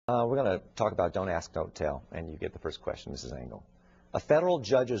We're going to talk about don't ask, don't tell, and you get the first question, Mrs. Engel. A federal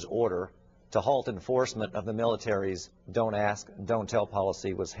judge's order to halt enforcement of the military's don't ask, don't tell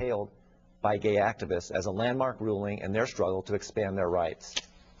policy was hailed by gay activists as a landmark ruling in their struggle to expand their rights.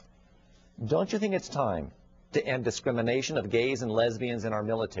 Don't you think it's time to end discrimination of gays and lesbians in our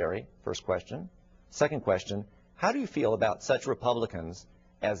military? First question. Second question, how do you feel about such Republicans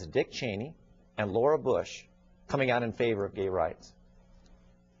as Dick Cheney and Laura Bush coming out in favor of gay rights?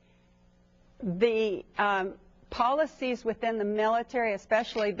 The policies within the military,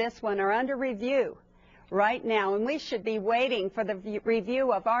 especially this one, are under review right now, and we should be waiting for the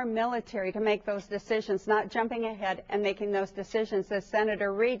review of our military to make those decisions, not jumping ahead and making those decisions as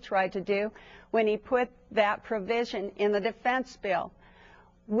Senator Reid tried to do when he put that provision in the defense bill.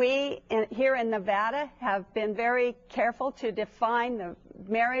 We here in Nevada have been very careful to define the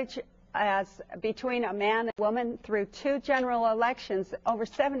marriage as between a man and a woman through 2 general elections. Over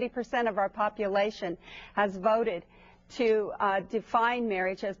 70% of our population has voted to define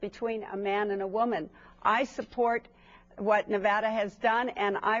marriage as between a man and a woman. I support what Nevada has done,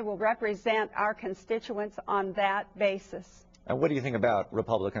 and I will represent our constituents on that basis. And what do you think about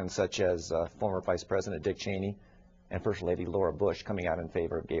Republicans such as former Vice President Dick Cheney and First Lady Laura Bush coming out in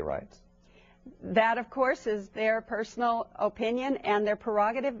favor of gay rights? That, of course, is their personal opinion and their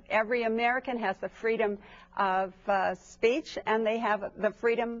prerogative. Every American has the freedom of speech, and they have the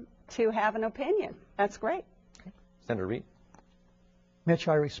freedom to have an opinion. That's great. Okay. Senator Reid. Mitch,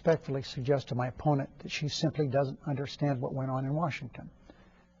 I respectfully suggest to my opponent that she simply doesn't understand what went on in Washington.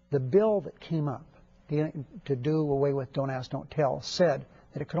 The bill that came up to do away with don't ask, don't tell said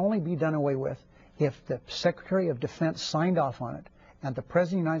that it could only be done away with if the Secretary of Defense signed off on it and the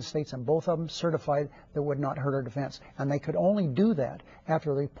President of the United States and both of them certified that it would not hurt our defense. And they could only do that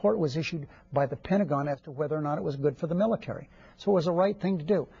after the report was issued by the Pentagon as to whether or not it was good for the military. So it was the right thing to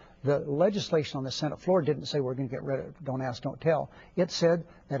do. The legislation on the Senate floor didn't say we're going to get rid of don't ask, don't tell. It said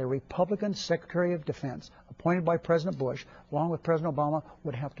that a Republican Secretary of Defense appointed by President Bush, along with President Obama,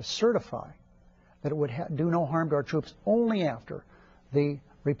 would have to certify that it would do no harm to our troops only after the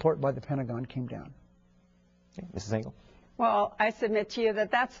report by the Pentagon came down. Okay. Mrs. Engel. Well, I submit to you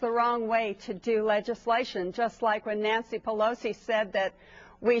that that's the wrong way to do legislation, just like when Nancy Pelosi said that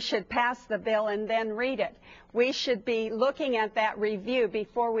we should pass the bill and then read it. We should be looking at that review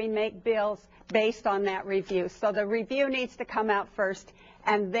before we make bills based on that review. So the review needs to come out first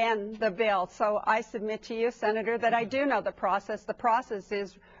and then the bill. So I submit to you, Senator, that I do know the process. The process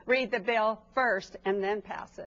is read the bill first and then pass it.